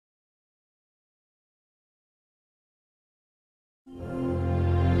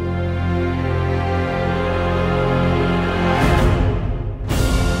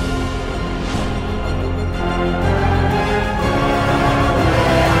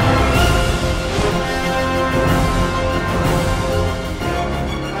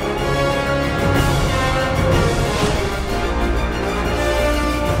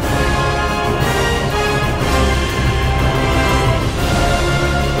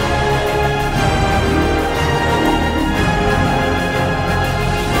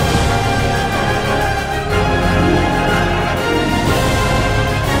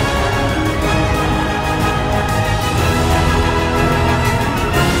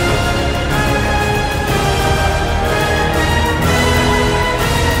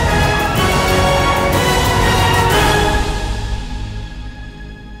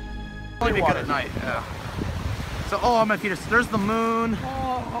Oh, my feet are... There's the moon.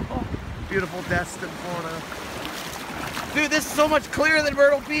 Oh. Beautiful Destin, Florida. Dude, this is so much clearer than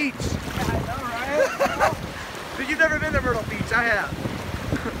Myrtle Beach. Yeah, I know, right? Dude, you've never been to Myrtle Beach. I have.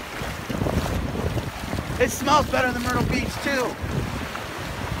 It smells better than Myrtle Beach, too.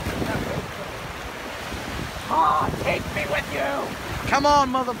 Oh, take me with you. Come on,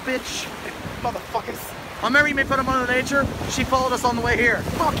 mother bitch. Motherfuckers. I remember you made fun of Mother Nature? She followed us on the way here.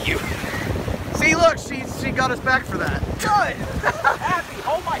 Fuck you. See, look, she got us back for that. Good. Happy.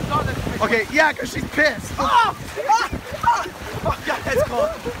 Oh my god, that's big. Okay, yeah, because she's pissed. Oh, oh god, that's cold.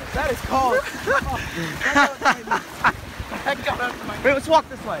 That is cold. That got out of my... Wait, let's walk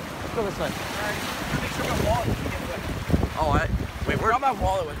this way. Let's go this way. Alright, make sure my wallet is with. Oh, wait, Where's my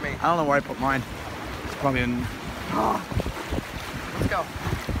wallet with me? I don't know where I put mine. It's probably in... Let's go.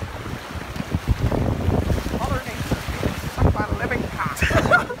 Mother Nature, sucked by a living cock.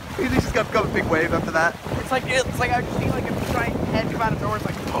 You just got a big wave after that. It's like I just see like a giant head come out of nowhere. It's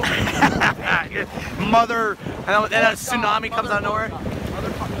like, oh. Mother, and then a tsunami comes out of nowhere.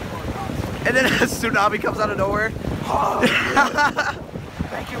 And then a tsunami comes out of nowhere. Oh.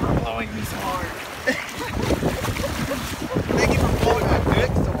 Thank you for blowing me so hard. Thank you for blowing my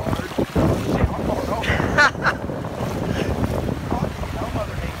dick so hard. Shit, I'm going over.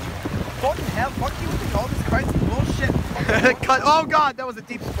 Mother Nature. Fucking hell, fuck you with all this crazy bullshit. Cut. Oh god, that was a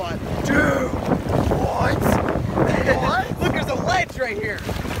deep spot. Dude, what? What? Look, there's a ledge right here.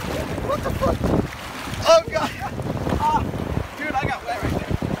 What the fuck? Oh god. Oh, dude, I got wet right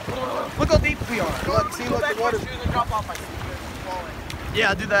there. Look how deep we are. Look, see, look, back the water. my shoes and drop off my shoes. It's falling.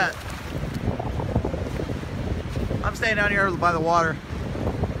 Yeah, do that. I'm staying down here by the water.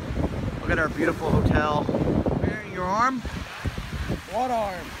 Look at our beautiful hotel. Wearing your arm? What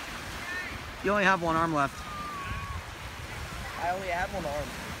arm? You only have one arm left. I only had one arm.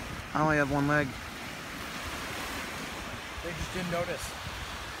 I only have one leg. They just didn't notice.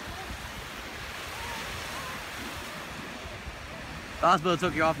 The hospital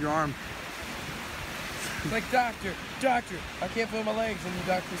took you off your arm. It's like, doctor, I can't feel my legs. And the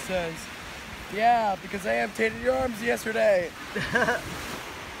doctor says, yeah, because I amputated your arms yesterday. Now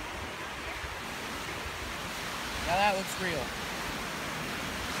that looks real.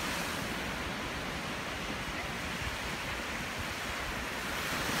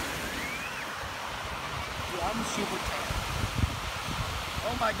 Dude, I'm super tan.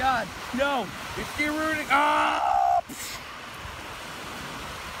 Oh my god, no, it's eroding. Ah!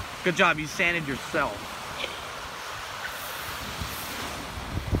 Good job, you sanded yourself.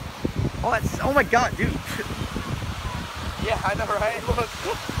 Oh, that's, oh my god, dude. Yeah, I know, right? Look.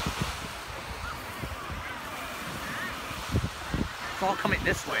 It's all coming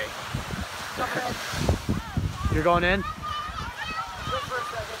this way. You're going in?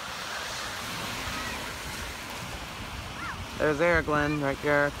 There's Eric Glenn right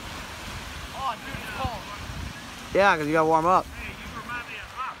there. Oh, dude, it's cold. Yeah, because you gotta warm up. Hey, you remind me of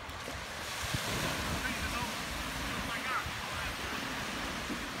Hop.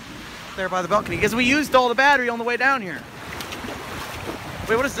 There by the balcony, because we used all the battery on the way down here.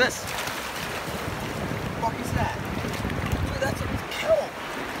 Wait, what is this? What is that? Dude, that's a kelp.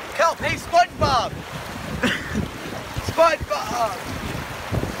 Kelp, hey, SpongeBob! SpongeBob!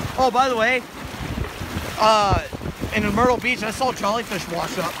 Oh, by the way, in Myrtle Beach, I saw jellyfish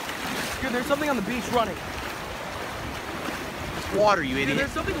wash up. Dude, there's something on the beach running. It's water, you Dude, idiot.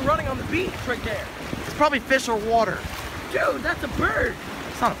 there's something running on the beach right there. It's probably fish or water. Dude, that's a bird.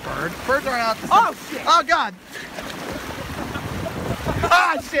 It's not a bird. Birds aren't out this Oh, shit. Oh, God.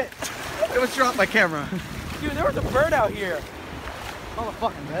 Ah, shit. It was dropped my camera. Dude, there was a bird out here.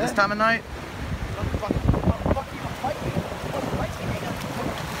 Motherfucking man. This time of night?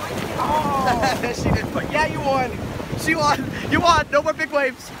 Oh. She did, but yeah, you won. She won. You won. No more big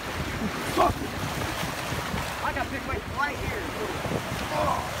waves. Fuck. I got big waves right here.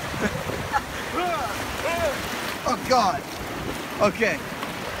 Oh, God. Okay.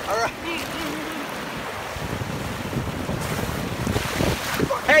 All right.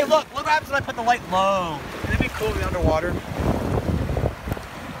 Hey, look what happens when I put the light low. It'd be cool to be underwater.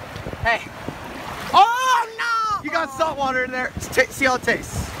 Hey. Oh, no! You got salt water in there. See how it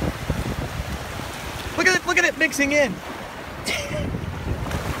tastes. Look at it mixing in.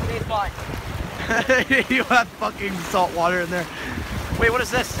 Tastes fine. You have fucking salt water in there. Wait, what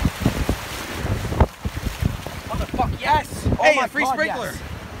is this? What the fuck? Yes! Hey, oh my a free God, sprinkler. yes.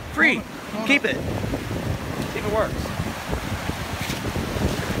 Free. No. Keep it. See if it works.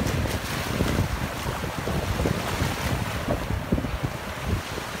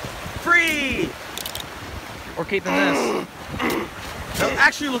 Free! Or keeping this. No, it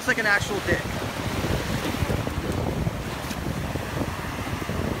actually looks like an actual dick.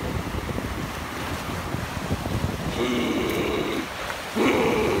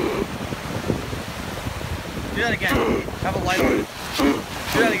 Do that again. Have a light on it. Do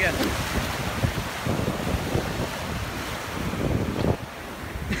that again.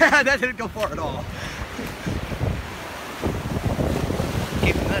 That didn't go far at all.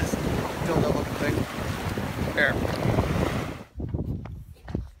 Keeping this dildo looking thing. There.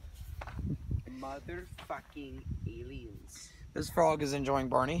 Motherfucking aliens. This frog is enjoying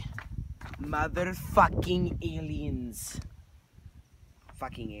Barney. Motherfucking aliens.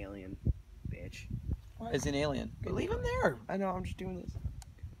 Fucking alien, bitch. Why is he an alien? Leave him there. I know, I'm just doing this.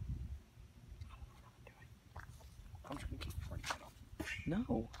 I'm just gonna keep Barney's head off.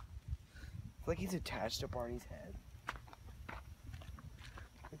 No. It's like he's attached to Barney's head.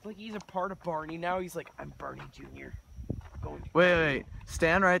 It's like he's a part of Barney. Now he's like, I'm Barney Jr. Wait.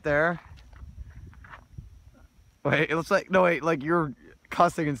 Stand right there. Wait, it looks like, no wait, like you're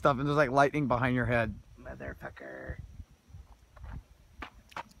cussing and stuff and there's like lightning behind your head. Motherfucker.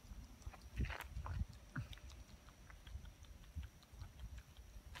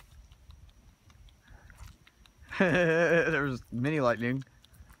 There's mini lightning.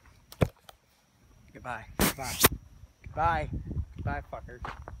 Goodbye. Goodbye. Goodbye. Goodbye, fucker.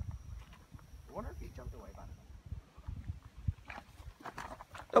 I wonder if he jumped away by now.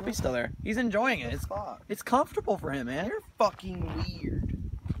 Nope, he's still there. He's enjoying it. It's comfortable for him, man. You're fucking weird.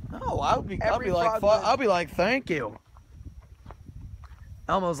 No, I'll be like, thank you.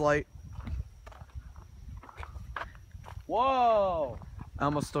 Elmo's light. Whoa!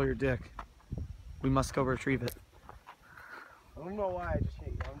 Elmo stole your dick. We must go retrieve it. I don't know why I just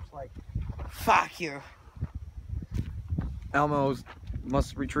hit you. I'm just like, fuck you. Elmo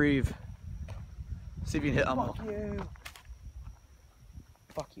must retrieve. See if you can hit Elmo. Fuck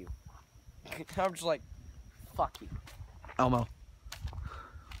you. Fuck you. I'm just like, fuck you. Elmo.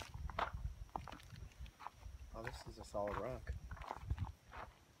 Oh, this is a solid rock.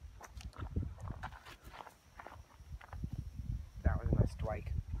 That was a nice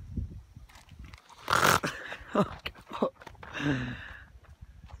strike. Oh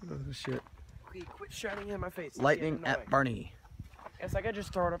shit. Okay, quit shouting in my face. It's Lightning getting annoying. at Barney. It's like I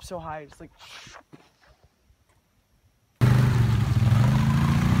just throw it up so high. It's like.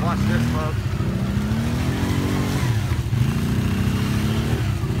 Watch this, folks.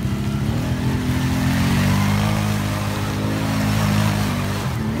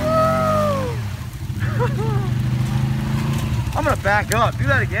 I'm gonna back up. Do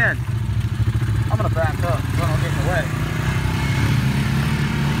that again. I'm gonna back up so I don't get in the way.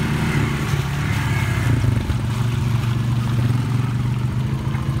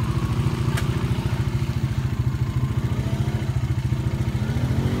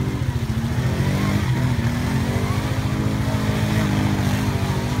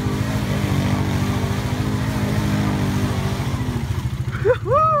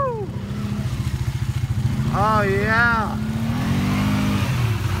 Woo! Oh yeah!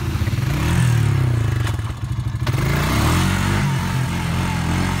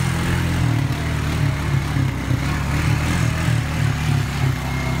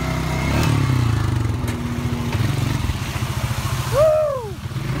 Woo!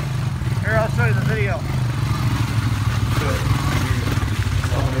 Here, I'll show you the video.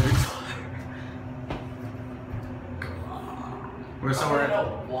 We're somewhere. I don't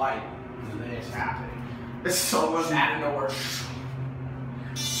know why this is happening. It's so much. Out of nowhere.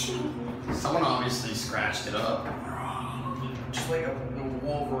 Someone obviously scratched it up. Just like a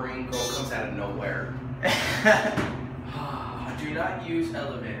Wolverine girl comes out of nowhere. Do not use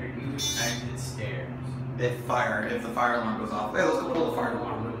elevator. Use exit stairs. If the fire alarm goes off. Hey, let's go pull the fire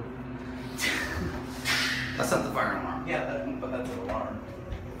alarm. That's not the fire alarm. Yeah, but that's an alarm.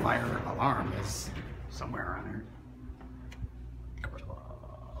 Fire alarm is somewhere around here.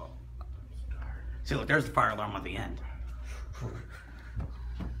 See, look, there's the fire alarm at the end.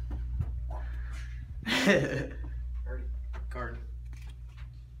 Card.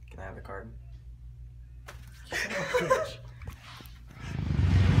 Can I have the card?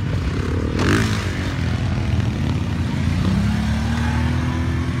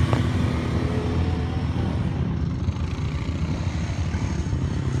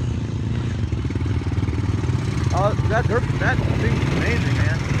 Oh, that thing's amazing,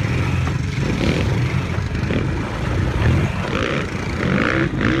 man.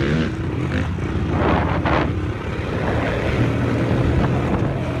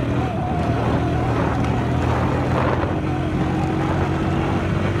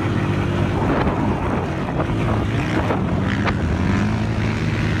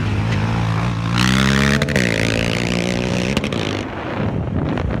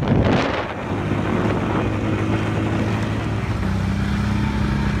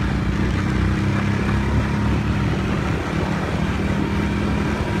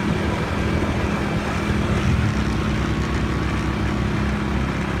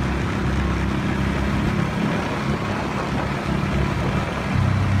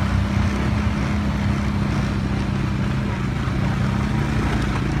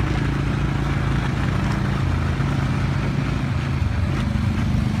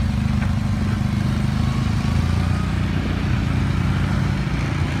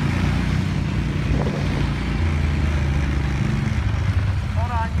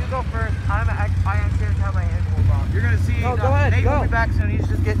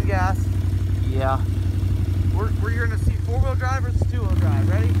 getting gas. Yeah. We're gonna see 4-wheel drive versus 2-wheel drive.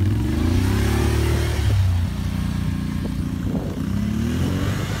 Ready?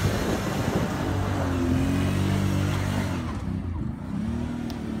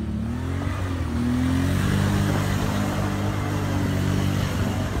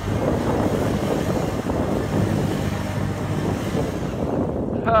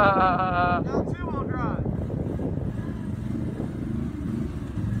 Now 2-wheel drive.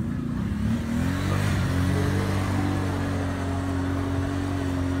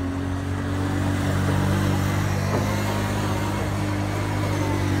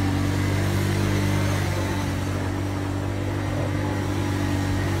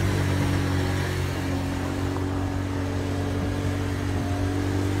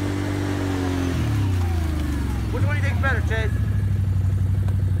 Which one do you think's better, Chase?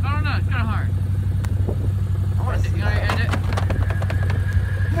 I don't know, it's kind of hard. I want to see. You want to end it?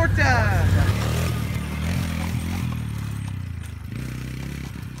 More time.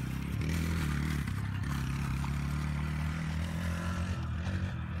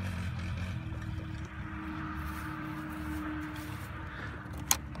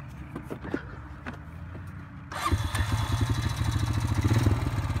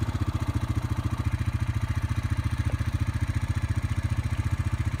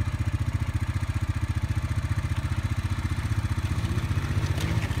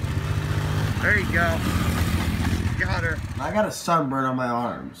 There you go. Got her. I got a sunburn on my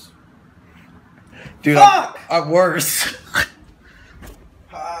arms. Dude, Fuck! I'm worse.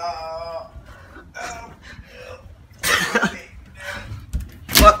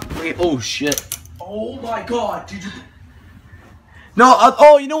 What? Wait, oh shit. Oh my god, did you... No,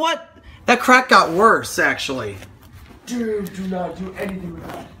 oh, you know what? That crack got worse, actually. Dude, do not do anything with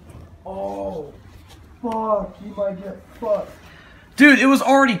that. Oh, fuck, you might get fucked. Dude, it was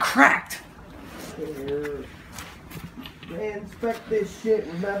already cracked. Here. They inspect this shit,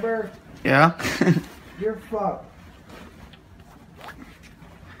 remember? Yeah. You're fucked.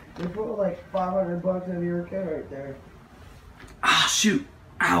 They put like $500 into your account right there. Ah, shoot.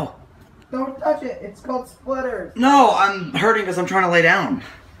 Ow. Don't touch it, it's called splitters. No, I'm hurting because I'm trying to lay down.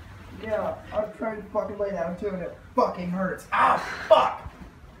 Yeah, I'm trying to fucking lay down too and it fucking hurts. Ah, fuck!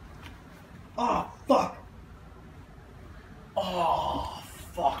 Oh, fuck! Oh,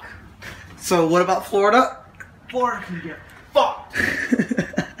 fuck. So, what about Florida? Florida can get fucked!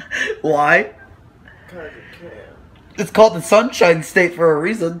 Why? Cause it can. It's called the Sunshine State for a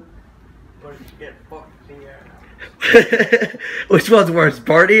reason. But you get fucked in the ass. Which one's worse,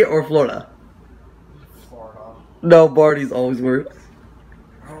 Barney or Florida? Florida. No, Barney's always worse.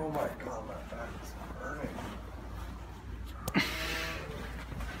 Oh my god, my back is hurting.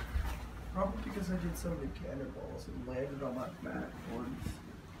 Probably because I did so many cannonballs and landed on my back once.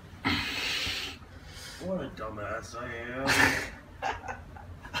 What a dumbass I am.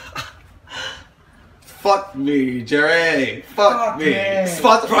 Fuck me, Jerry. Fuck me. me.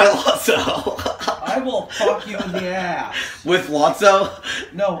 Sponsored by Lotso. I will fuck you in the ass. With Lotso?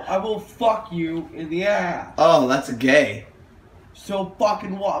 No, I will fuck you in the ass. Oh, that's a gay. So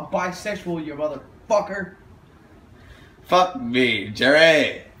fucking what? Bisexual, you motherfucker. Fuck me,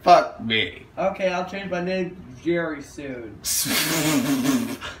 Jerry. Fuck me. Okay, I'll change my name to Jerry soon.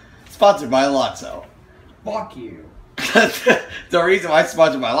 Sponsored by Lotso. Fuck you. The reason why it's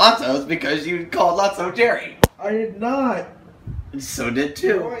sponsored by Lotso is because you called Lotso Jerry. I did not. So did No,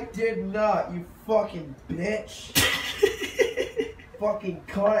 too. I did not, you fucking bitch. Fucking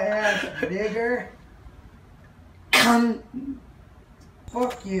cunt-ass nigger. Cunt.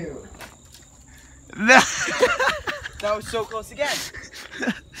 Fuck you. That was so close again.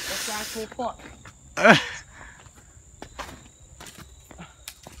 That's actual fuck.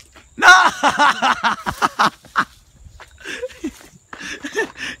 No!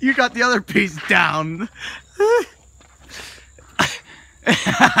 You got the other piece down.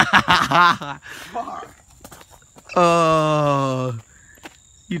 Oh,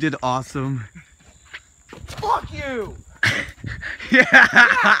 you did awesome. Fuck you! Yeah.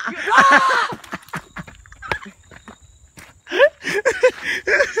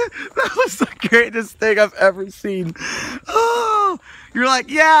 That was the greatest thing I've ever seen. Oh, you're like,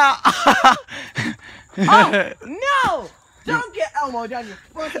 yeah. Oh, no! Don't get Elmo down your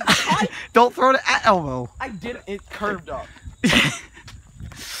fucking pipe! Don't throw it at Elmo. I did it. It curved up.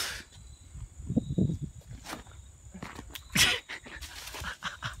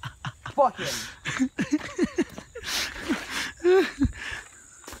 Fuck him.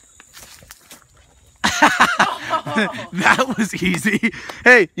 That was easy.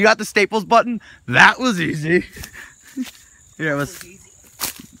 Hey, you got the Staples button? That was easy. Yeah, it was.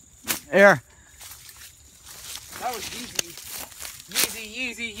 Here. That was easy.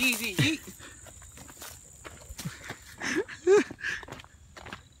 Yeezy, yeezy, yeet.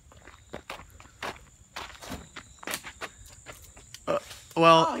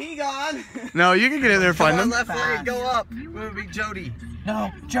 Well, Oh, he gone. no, you can get in there and find them. Left leg, go up. It would be Jody.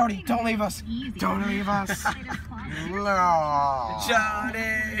 No, Jody, don't leave us. Don't leave us. No.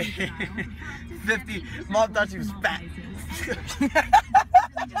 Jody. 50. Mom thought she was fat.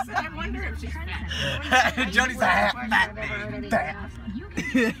 I wonder if she's fat. Jody's like fat.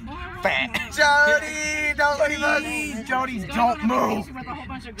 Jody, don't leave us. Jody, don't move.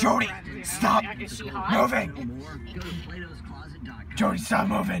 Jody, stop moving. Jody, stop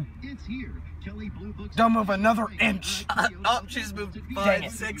moving. Don't move another inch. Oh, she's moved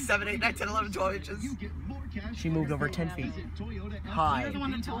 5, 6, 7, 8, 9, 10, 11, 12 inches. She moved over 10 feet. You're High. the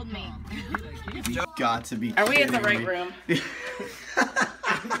one that told me. Got to be. Are we in the kidding right me. room?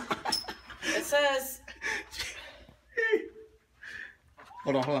 It says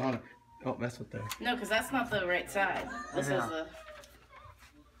Hold on. Don't mess with that. no, because that's not the right side. This is the.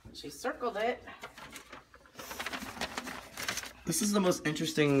 She circled it. This is the most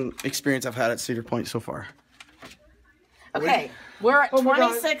interesting experience I've had at Cedar Point so far. Okay, we're at Oh my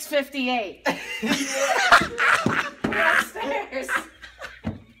God. 2658. We're upstairs.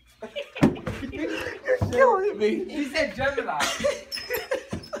 Killing me. He said Gemini.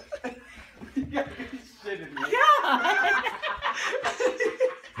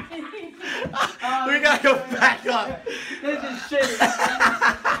 We gotta go back up. This is shit.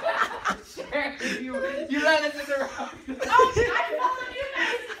 You let us in the wrong. Oh, I followed you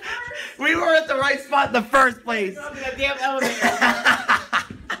guys. We were at the right spot in the first place. The damn elevator. I'm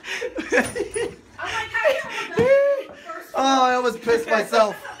like, how do you have first Oh, I almost pissed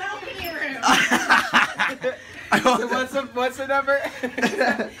myself. balcony room? So what's the number?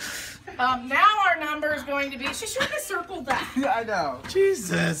 Now our number is going to be. She should have circled that. I know.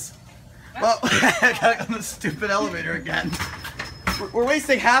 Jesus. Well, I gotta go on the stupid elevator again. We're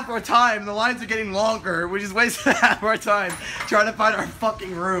wasting half our time. The lines are getting longer. We just wasted half our time trying to find our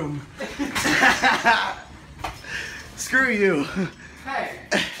fucking room. Screw you. Hey.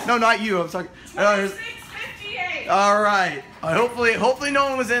 No, not you. I'm talking. 2658. All right. Hopefully no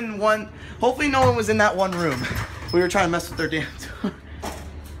one was in one. Hopefully no one was in that one room. We were trying to mess with their damn door.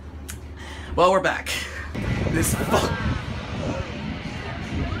 Well, we're back. This fuck.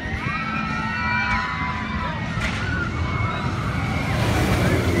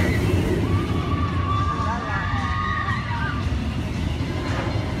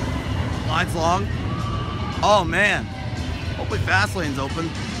 Line's long. Oh man. Hopefully fast lane's open.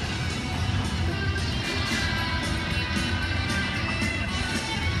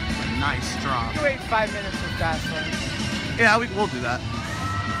 Nice drop. You wait 5 minutes for fast lane. Yeah, we'll do that.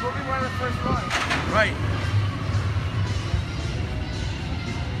 We'll be one of the first ones. Right.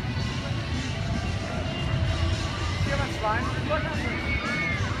 See how much line we're looking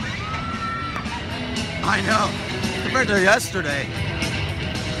I know. Compared to yesterday.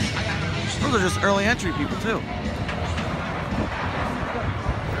 Those are just early entry people too.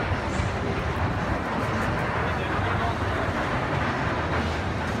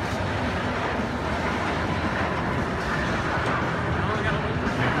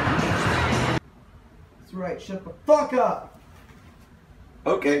 That's right, shut the fuck up.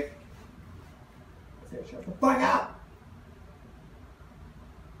 Okay. I said, shut the fuck up.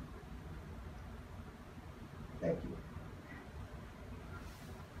 Thank you.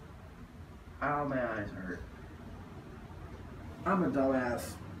 Ow, my eyes hurt. I'm a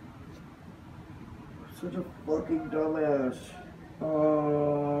dumbass. Such a fucking dumbass.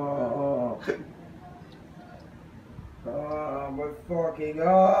 Oh. Oh, my fucking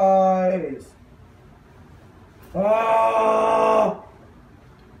eyes. Oh.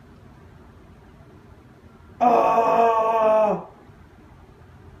 Oh.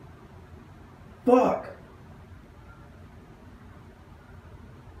 Fuck.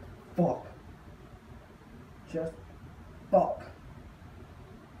 Fuck. Just fuck.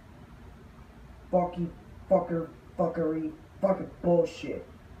 Fucky, fucker, fuckery, fucking bullshit.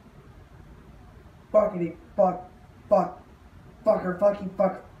 Fuckity, fuck, fuck, fucker, fucky,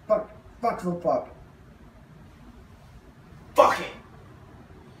 fuck, fuck, fuck the fuck. Fuck it!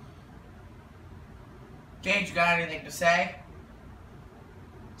 Gage, you got anything to say?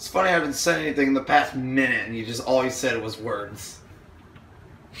 It's funny I haven't said anything in the past minute and you just all you said was words.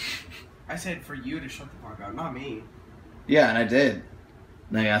 I said for you to shut the fuck up, not me. Yeah, and I did.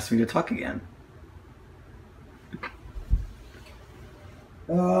 Then you asked me to talk again.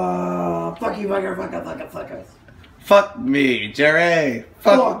 Oh, fuck you, fucker, fucker, fucker, fucker. Fuck me, Jerry.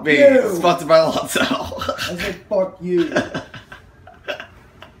 Fuck me. you. Sponsored by Lotso. I said fuck you.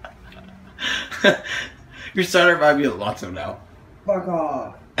 You're starting to remind me of Lotso now. Fuck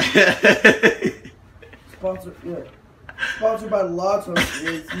off. Sponsored by Lotso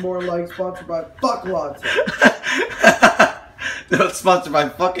is more like sponsored by Fuck Lotso. No, it's sponsored by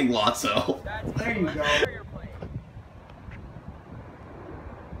fucking Lotso. There you go.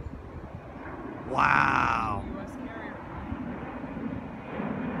 Wow.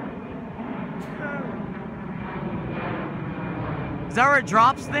 Is that where it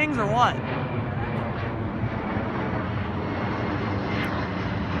drops things or what?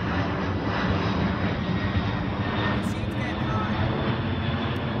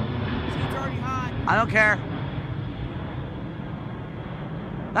 I don't care.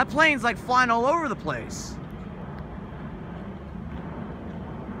 That plane's like flying all over the place.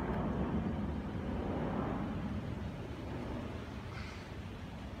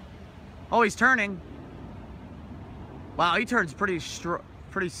 Oh, he's turning. Wow, he turns pretty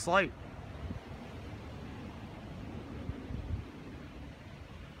slight.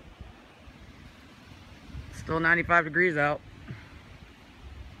 Still 95 degrees out.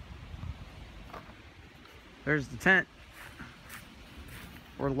 There's the tent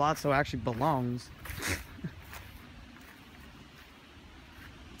where Lotso actually belongs.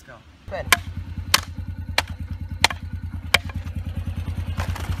 Let's go. Ben.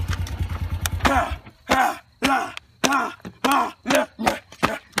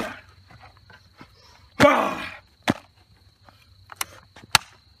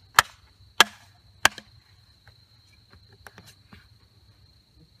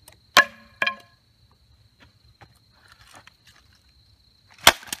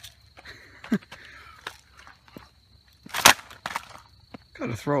 What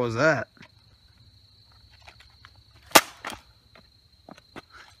kind of throw is that?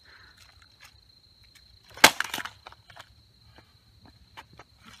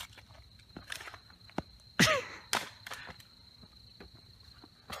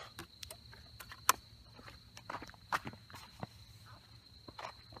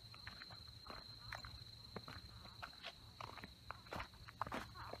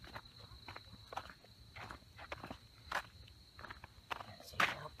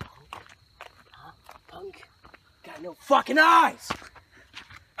 Got no fucking eyes!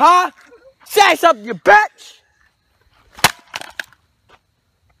 Huh? Say something, you bitch!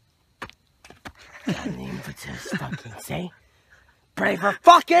 Got an impetus, fucking say. Pray for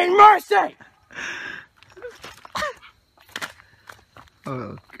fucking mercy!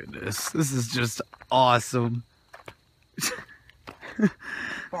 Oh goodness, this is just awesome.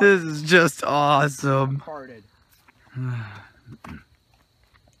 This is just awesome. Parted.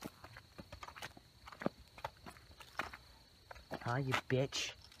 Huh, you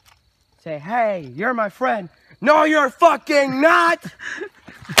bitch? Say, hey, you're my friend. No, you're fucking not!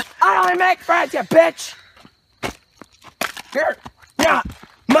 I only make friends, you bitch! You're not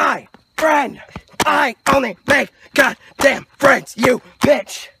my friend! I only make goddamn friends, you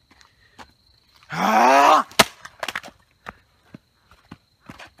bitch! Ah!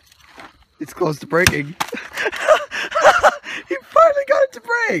 It's close to breaking. He finally got it to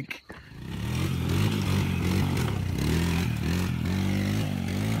break.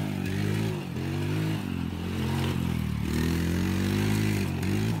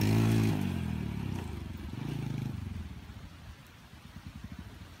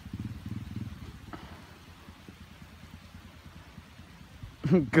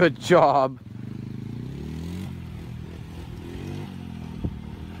 Good job.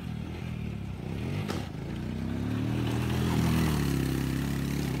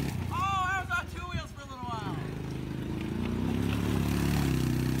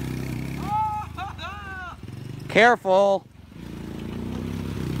 Careful.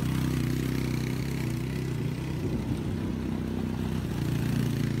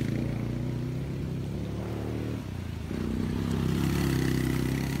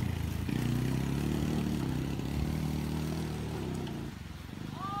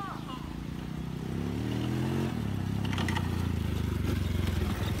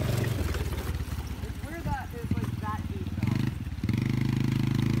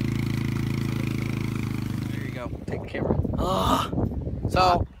 Take the camera.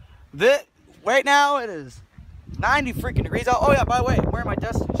 So, right now it is 90 freaking degrees out. Oh yeah, by the way, I'm wearing my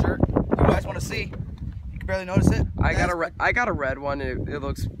Destin shirt. You guys want to see? You can barely notice it. I got a red one. It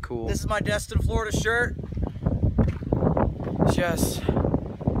looks cool. This is my Destin, Florida shirt. Just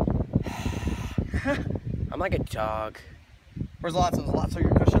I'm like a dog. Where's Lotso? Is Lotso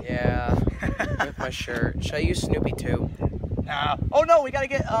your cushion? Yeah, with my shirt. Should I use Snoopy too? Nah. Oh no, we gotta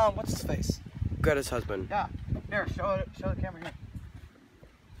get what's his face? Greta's husband. Yeah. Here, show the camera here.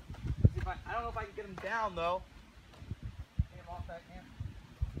 See if I don't know if I can get him down though. Get him off that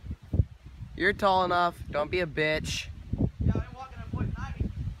camera. You're tall enough. Don't be a bitch. Yeah, I'm walking on poison ivy.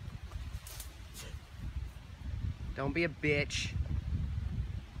 Don't be a bitch.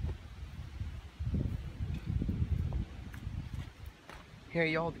 Here,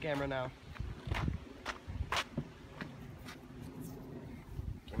 you hold the camera now.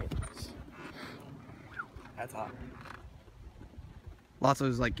 Give me this. That's hot.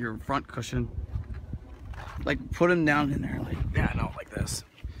 Lotso's like your front cushion. Like put him down in there, like Yeah, no, like this.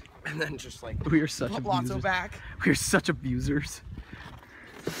 And then just like we are such put abusers. Lotso back. We are such abusers.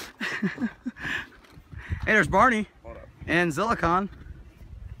 Hey, there's Barney Hold up. and Zillicon.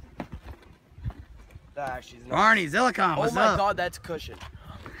 She's not. Barney, Zillicon, Oh what's my up? god, that's cushion.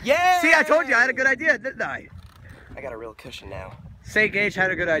 Yeah! See, I told you I had a good idea, didn't I? I got a real cushion now. Say Gage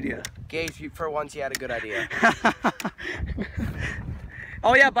had a good idea. Gage, for once, you had a good idea.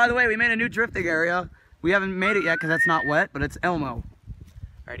 Oh yeah, by the way, we made a new drifting area. We haven't made it yet because that's not wet, but it's Elmo.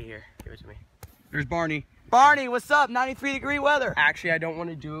 Alrighty, here. Give it to me. There's Barney. Barney, what's up? 93-degree weather. Actually, I don't want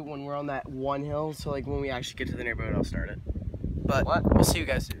to do it when we're on that one hill, so like when we actually get to the neighborhood, I'll start it. But we'll see you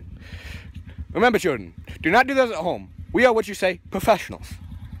guys soon. Remember, children, do not do this at home. We are what you say, professionals.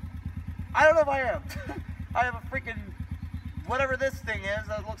 I don't know if I am. I have a freaking, whatever this thing is,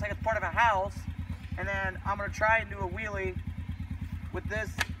 that looks like it's part of a house. And then I'm going to try and do a wheelie with this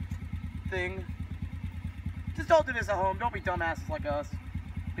thing. Just don't do this at home. Don't be dumbasses like us.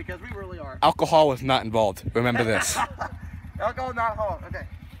 Because we really are. Alcohol was not involved. Remember this. Alcohol not home. Okay.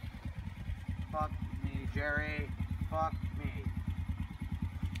 Fuck me, Jerry. Fuck me.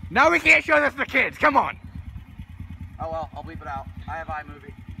 Now we can't show this to kids. Come on. Oh well, I'll bleep it out. I have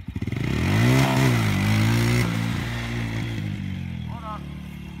iMovie. Hold on.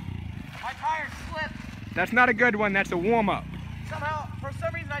 My tires slipped. That's not a good one. That's a warm-up. Somehow, for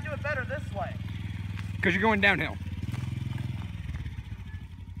some reason, I do it better this way. Because you're going downhill.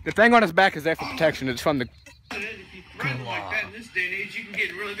 The thing on his back is there for protection. It's from the... If you threaten like that in this day and age, you can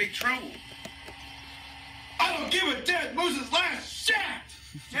get in really big trouble. I don't give a dead Moose's last shaft!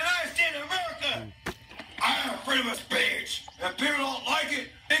 United States of America! I am freedom of speech! If people don't like it,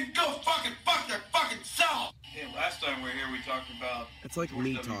 they can go fucking fuck their fucking self! Yeah, last time we were here, we talked about... It's like George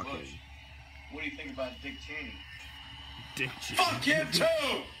me W. talking. Bush. What do you think about Dick Cheney? Dick Cheney. Fuck him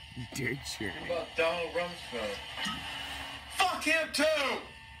too! Dick Cheney. What about Donald Rumsfeld? Fuck him too!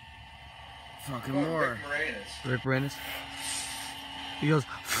 Fucking What about more. Rick Moranis? Rick Moranis. He goes,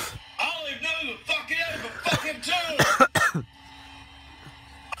 I don't even know who the fuck he is, but fuck him too!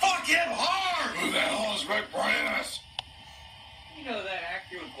 Fuck him hard! Who the hell is Rick Moranis? You know that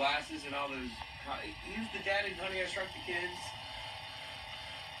actor with glasses and all those... He was the dad in Honey, I Shrunk the Kids.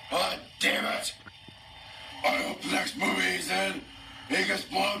 God damn it! I hope the next movie he's in, he gets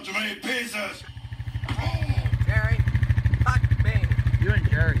blown up to many pieces! Oh. Jerry, fuck me. you and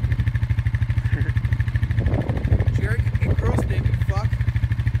Jerry. Jerry can get girls naked, fuck.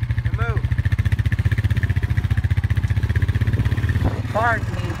 And move. Pardon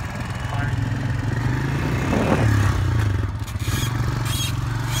me.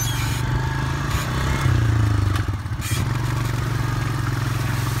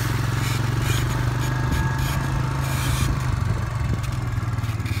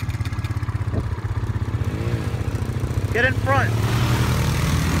 Get in front.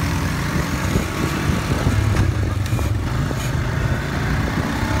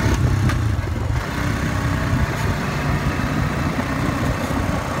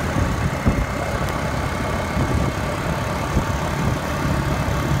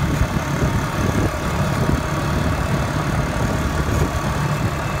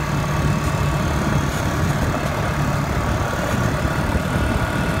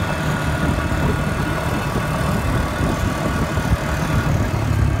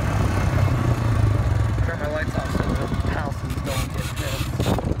 Turn my lights off so the houses don't get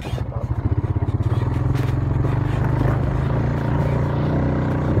hit.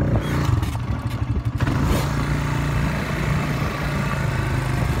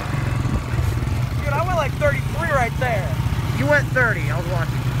 Dude, I went like 33 right there. You went 30. I was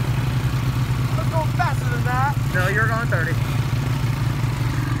watching. I was going faster than that. No, you're going 30.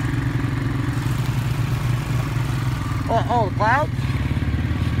 Oh, the clouds?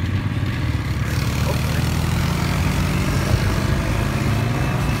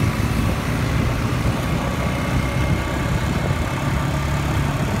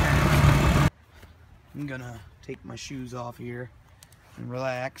 I'm gonna take my shoes off here and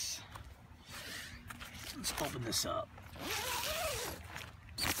relax. Let's open this up.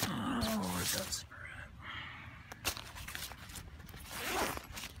 Oh, where's that zipper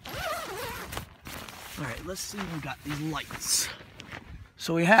at? Alright, let's see what we got these lights.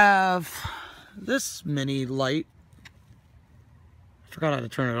 So we have this mini light. I forgot how to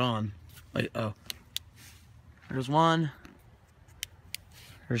turn it on. Wait, oh. There's one.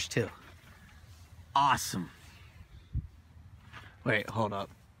 There's two. Awesome. Wait, hold up.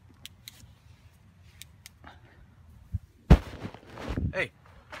 Hey,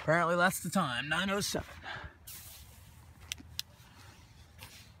 apparently that's the time, 9:07.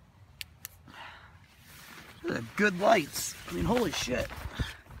 Those are good lights. I mean, holy shit.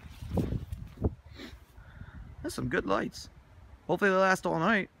 That's some good lights. Hopefully they last all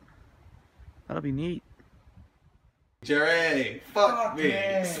night. That'll be neat. Jerry, fuck me.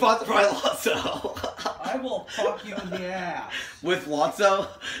 Sponsored by Lotso. I will fuck you in the ass. With Lotso?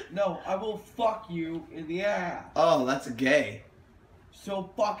 No, I will fuck you in the ass. Oh, that's gay. So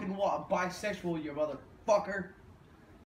fucking what? Bisexual, you motherfucker.